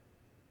better.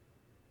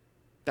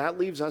 That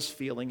leaves us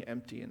feeling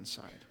empty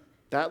inside.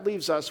 That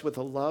leaves us with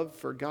a love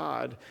for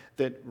God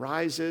that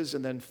rises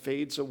and then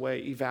fades away,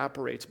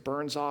 evaporates,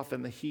 burns off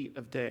in the heat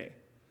of day.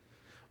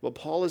 What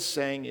Paul is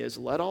saying is,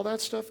 let all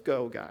that stuff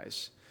go,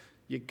 guys.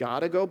 You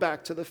got to go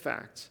back to the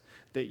fact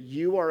that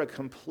you are a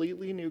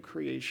completely new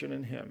creation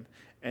in Him.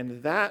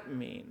 And that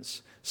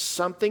means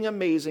something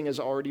amazing has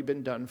already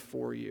been done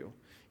for you.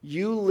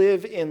 You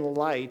live in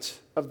light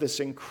of this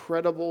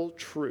incredible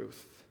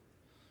truth.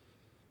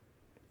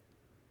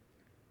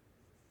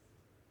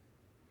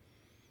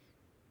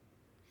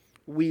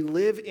 We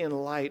live in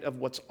light of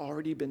what's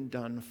already been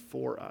done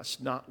for us,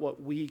 not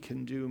what we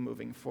can do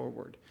moving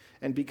forward.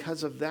 And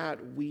because of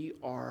that, we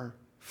are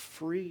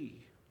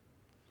free.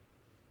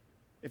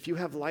 If you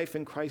have life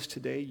in Christ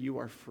today, you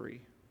are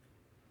free.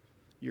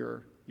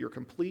 You're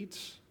complete.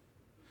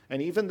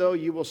 And even though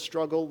you will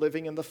struggle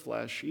living in the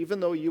flesh, even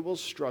though you will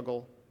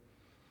struggle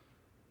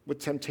with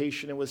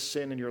temptation and with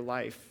sin in your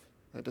life,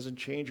 that doesn't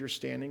change your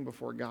standing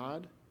before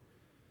God.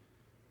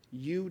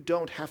 You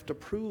don't have to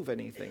prove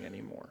anything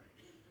anymore.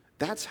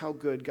 That's how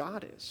good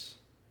God is.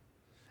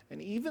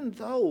 And even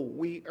though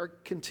we are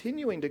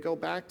continuing to go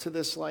back to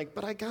this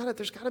but I got it,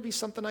 there's got to be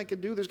something I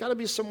can do, there's got to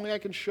be some way I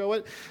can show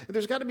it,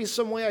 there's got to be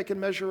some way I can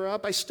measure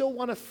up, I still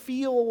want to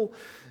feel,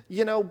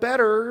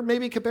 better,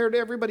 maybe compared to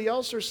everybody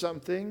else or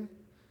something.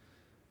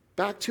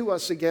 Back to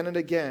us again and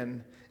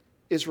again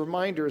is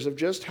reminders of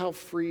just how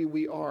free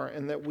we are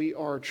and that we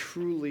are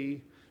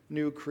truly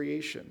new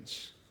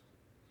creations.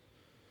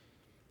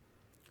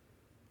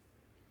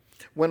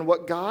 When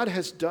what God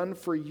has done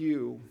for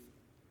you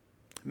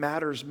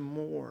matters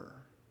more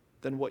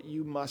than what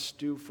you must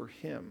do for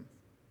him,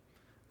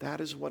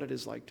 that is what it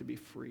is like to be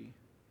free.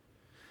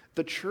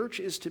 The church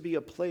is to be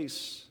a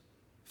place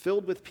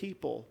filled with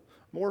people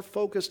more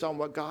focused on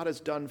what God has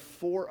done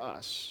for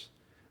us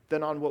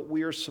than on what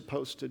we're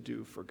supposed to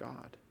do for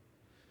God.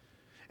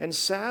 And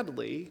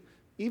sadly,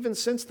 even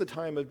since the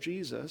time of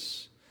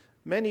Jesus,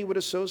 many would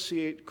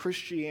associate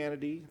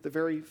Christianity, the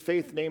very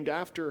faith named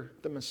after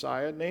the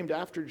Messiah, named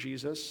after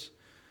Jesus,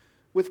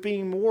 with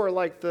being more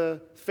like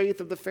the faith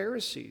of the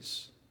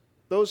Pharisees,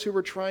 those who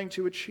were trying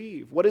to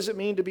achieve. What does it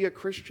mean to be a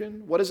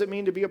Christian? What does it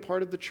mean to be a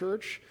part of the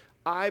church?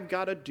 I've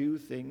got to do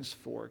things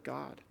for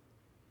God.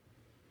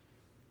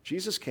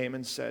 Jesus came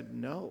and said,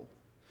 no.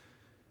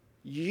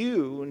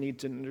 You need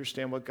to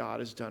understand what God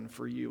has done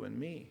for you and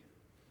me.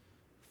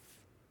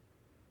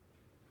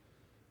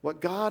 What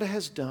God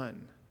has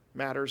done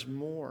matters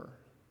more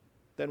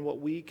than what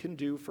we can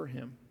do for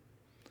him.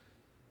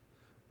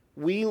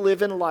 We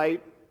live in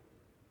light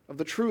of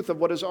the truth of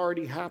what has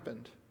already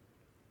happened,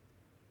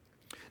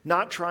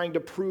 not trying to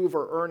prove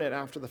or earn it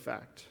after the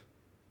fact.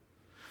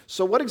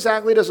 So what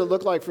exactly does it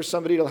look like for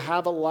somebody to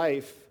have a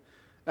life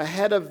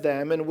ahead of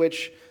them in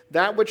which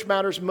that which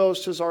matters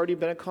most has already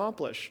been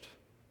accomplished?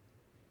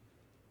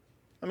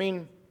 I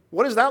mean,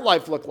 what does that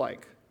life look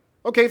like?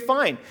 Okay,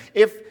 fine.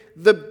 If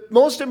the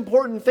most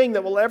important thing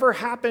that will ever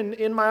happen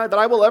in my life, that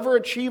I will ever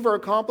achieve or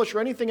accomplish or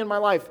anything in my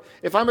life,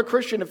 if I'm a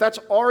Christian, if that's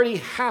already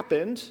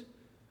happened,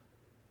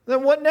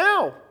 then what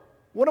now?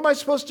 What am I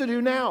supposed to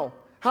do now?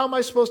 How am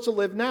I supposed to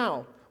live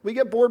now? We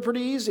get bored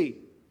pretty easy.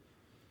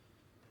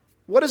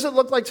 What does it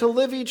look like to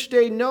live each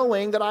day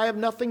knowing that I have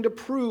nothing to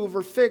prove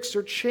or fix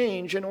or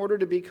change in order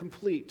to be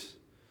complete?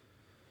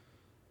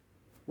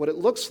 What it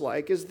looks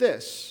like is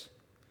this: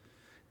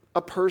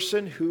 a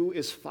person who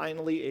is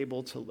finally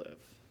able to live.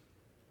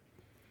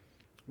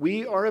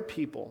 We are a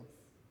people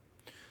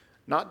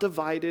not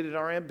divided in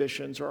our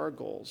ambitions or our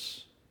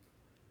goals,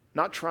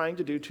 not trying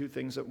to do two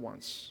things at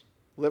once,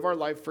 live our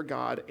life for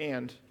God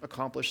and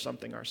accomplish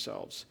something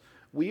ourselves.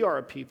 We are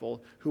a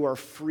people who are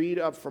freed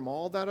up from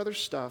all that other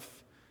stuff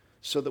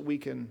so that we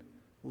can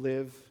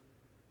live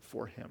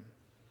for him,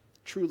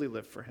 truly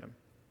live for him.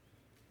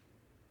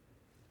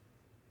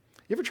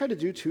 You ever try to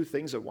do two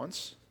things at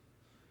once?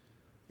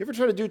 You ever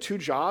try to do two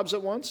jobs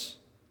at once?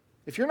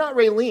 If you're not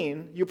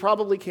Raylene, you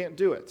probably can't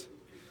do it.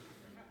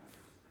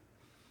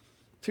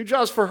 Two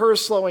jobs for her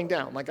is slowing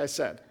down, like I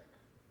said.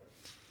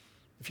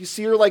 If you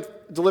see her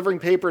delivering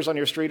papers on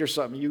your street or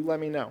something, you let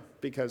me know,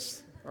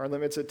 because our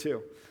limit's at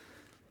 2.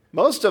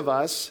 Most of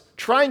us,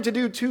 trying to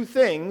do two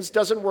things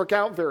doesn't work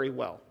out very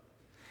well.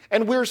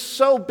 And we're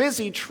so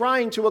busy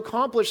trying to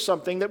accomplish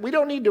something that we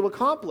don't need to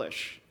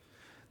accomplish,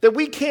 that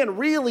we can't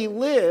really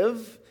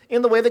live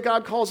in the way that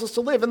God calls us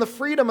to live, in the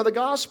freedom of the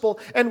gospel,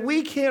 and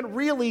we can't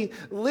really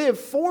live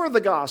for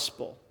the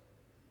gospel.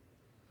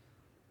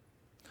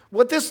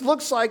 What this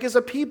looks like is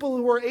a people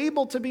who are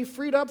able to be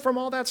freed up from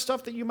all that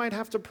stuff that you might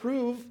have to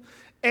prove,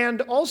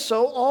 and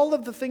also all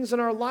of the things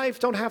in our life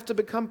don't have to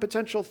become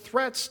potential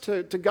threats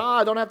to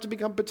God, don't have to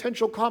become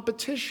potential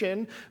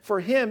competition for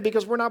him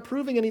because we're not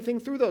proving anything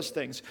through those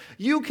things.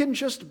 You can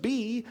just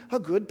be a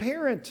good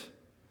parent.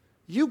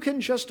 You can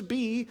just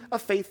be a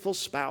faithful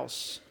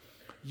spouse.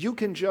 You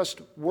can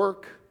just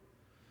work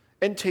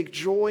and take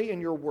joy in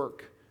your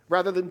work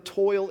rather than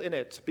toil in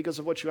it because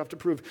of what you have to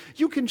prove.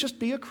 You can just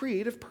be a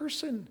creative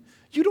person.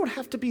 You don't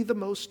have to be the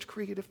most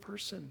creative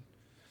person.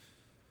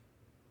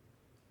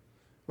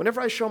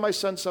 Whenever I show my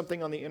son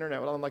something on the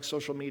internet, on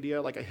social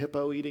media, like a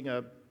hippo eating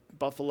a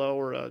buffalo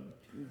or a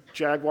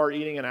jaguar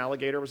eating an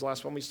alligator was the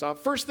last one we saw,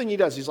 first thing he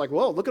does, he's like,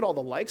 whoa, look at all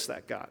the likes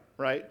that got,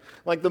 right?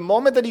 The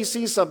moment that he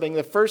sees something,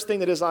 the first thing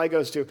that his eye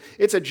goes to,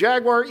 it's a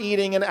jaguar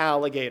eating an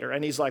alligator.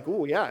 And he's like,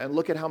 ooh, yeah, and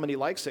look at how many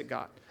likes it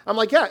got. I'm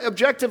like, yeah,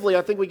 objectively,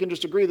 I think we can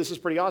just agree this is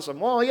pretty awesome.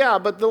 Well, yeah,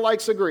 but the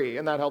likes agree,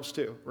 and that helps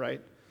too,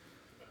 right?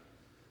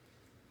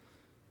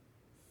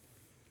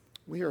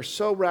 We are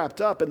so wrapped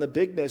up in the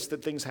bigness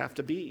that things have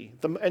to be.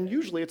 And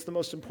usually it's the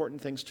most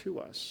important things to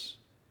us,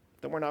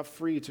 that we're not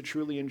free to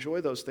truly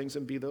enjoy those things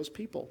and be those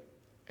people.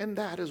 And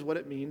that is what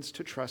it means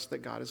to trust that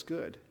God is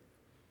good.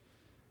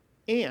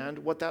 And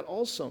what that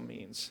also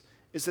means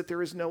is that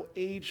there is no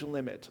age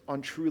limit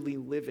on truly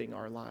living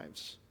our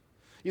lives.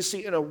 You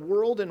see, in a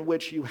world in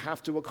which you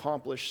have to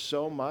accomplish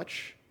so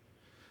much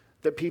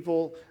that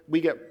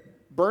we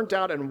get burnt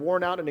out and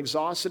worn out and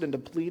exhausted and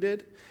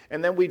depleted,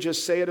 and then we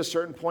just say at a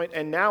certain point,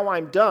 and now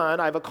I'm done,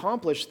 I've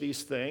accomplished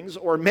these things,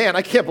 or man,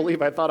 I can't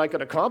believe I thought I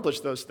could accomplish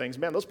those things.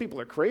 Man, those people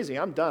are crazy.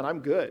 I'm done. I'm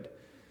good.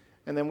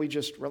 And then we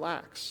just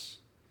relax.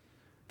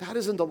 That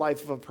isn't the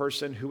life of a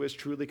person who is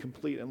truly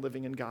complete and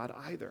living in God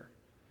either.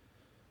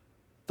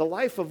 The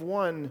life of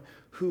one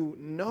who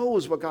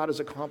knows what God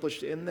has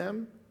accomplished in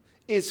them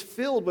is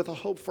filled with a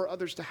hope for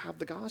others to have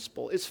the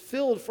gospel. It's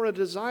filled for a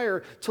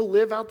desire to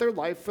live out their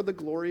life for the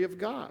glory of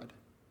God.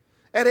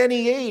 At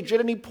any age, at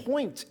any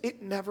point,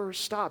 it never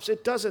stops.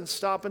 It doesn't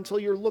stop until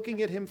you're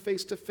looking at him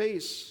face to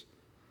face.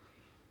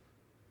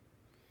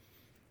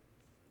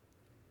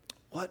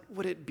 What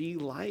would it be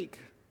like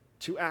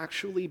to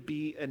actually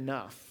be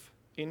enough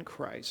in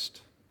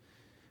Christ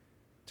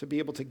to be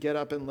able to get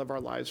up and live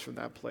our lives from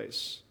that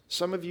place?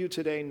 Some of you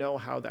today know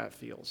how that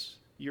feels.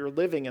 You're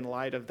living in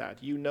light of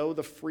that. You know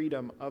the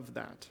freedom of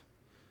that.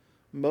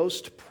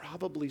 Most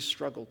probably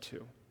struggle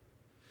to.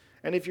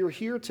 And if you're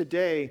here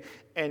today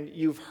and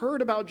you've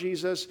heard about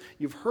Jesus,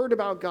 you've heard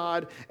about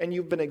God, and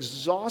you've been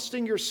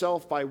exhausting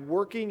yourself by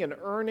working and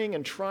earning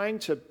and trying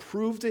to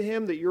prove to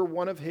him that you're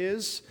one of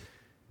his,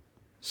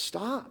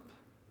 stop.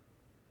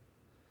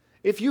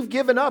 If you've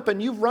given up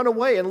and you've run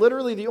away, and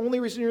literally the only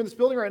reason you're in this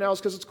building right now is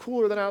because it's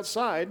cooler than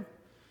outside,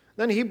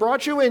 then he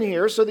brought you in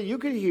here so that you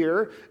could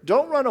hear,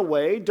 don't run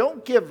away,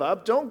 don't give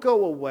up, don't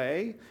go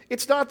away.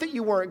 It's not that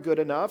you weren't good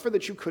enough or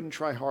that you couldn't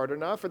try hard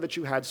enough or that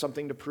you had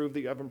something to prove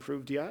that you haven't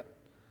proved yet.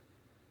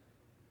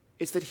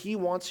 It's that he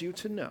wants you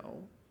to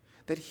know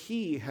that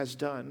he has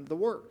done the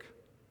work.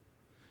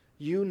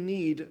 You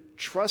need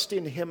trust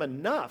in him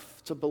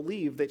enough to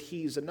believe that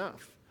he's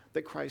enough,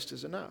 that Christ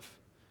is enough.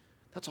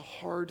 That's a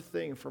hard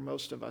thing for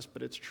most of us,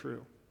 but it's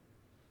true.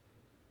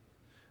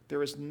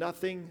 There is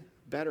nothing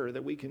better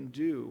that we can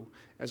do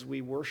as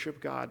we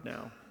worship God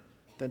now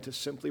than to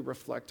simply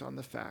reflect on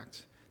the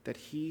fact that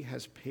he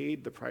has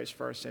paid the price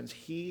for our sins.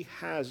 He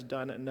has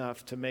done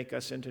enough to make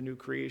us into new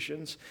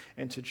creations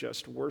and to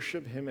just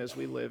worship him as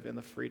we live in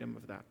the freedom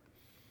of that.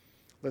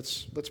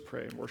 Let's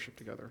pray and worship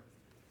together.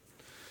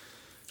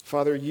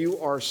 Father, you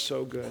are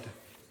so good.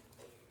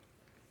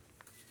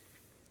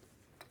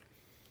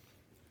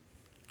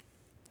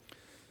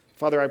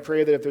 Father, I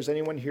pray that if there's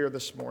anyone here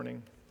this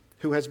morning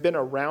who has been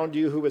around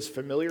you, who is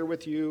familiar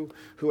with you,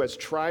 who has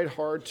tried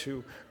hard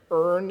to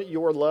earn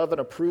your love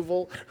and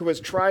approval, who has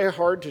tried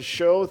hard to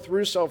show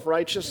through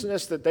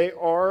self-righteousness that they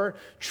are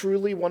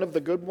truly one of the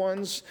good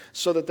ones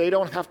so that they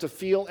don't have to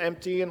feel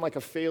empty and like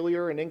a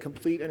failure and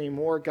incomplete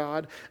anymore,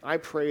 God, I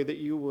pray that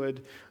you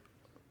would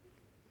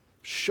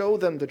show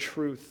them the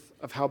truth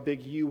of how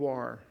big you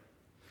are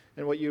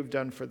and what you've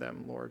done for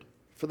them, Lord.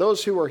 For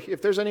those who are,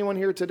 if there's anyone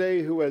here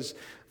today who has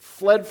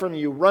fled from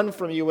you, run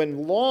from you,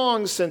 and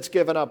long since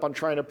given up on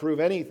trying to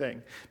prove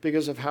anything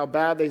because of how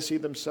bad they see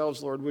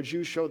themselves, Lord, would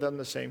you show them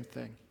the same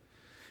thing?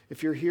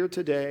 If you're here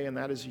today and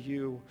that is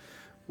you,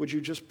 would you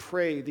just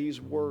pray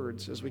these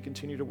words as we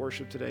continue to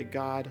worship today?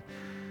 God,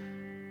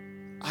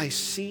 I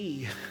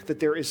see that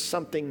there is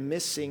something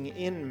missing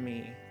in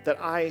me, that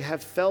I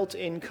have felt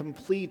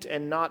incomplete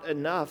and not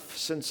enough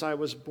since I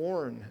was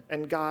born.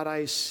 And God,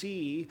 I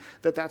see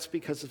that that's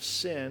because of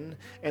sin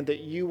and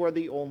that you are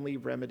the only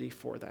remedy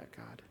for that,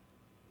 God.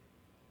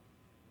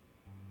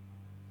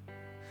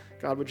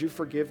 God, would you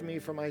forgive me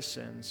for my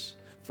sins,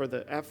 for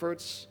the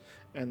efforts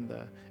and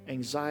the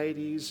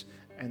anxieties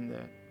and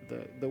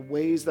the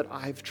ways that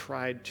I've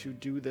tried to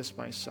do this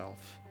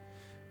myself.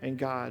 And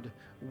God,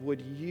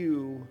 would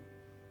you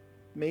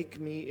make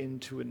me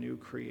into a new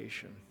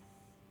creation?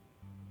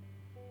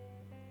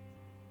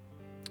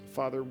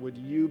 Father, would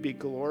you be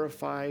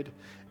glorified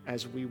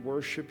as we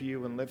worship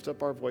you and lift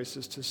up our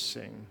voices to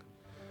sing,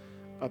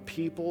 a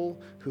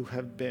people who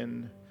have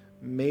been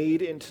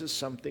made into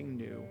something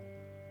new,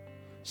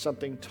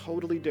 something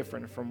totally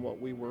different from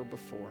what we were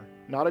before.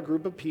 Not a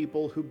group of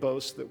people who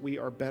boast that we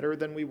are better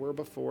than we were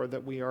before,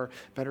 that we are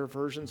better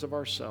versions of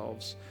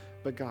ourselves,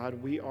 but God,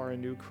 we are a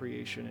new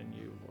creation in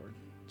you, Lord.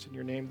 It's in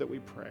your name that we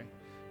pray.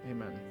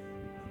 Amen.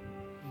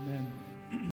 Amen.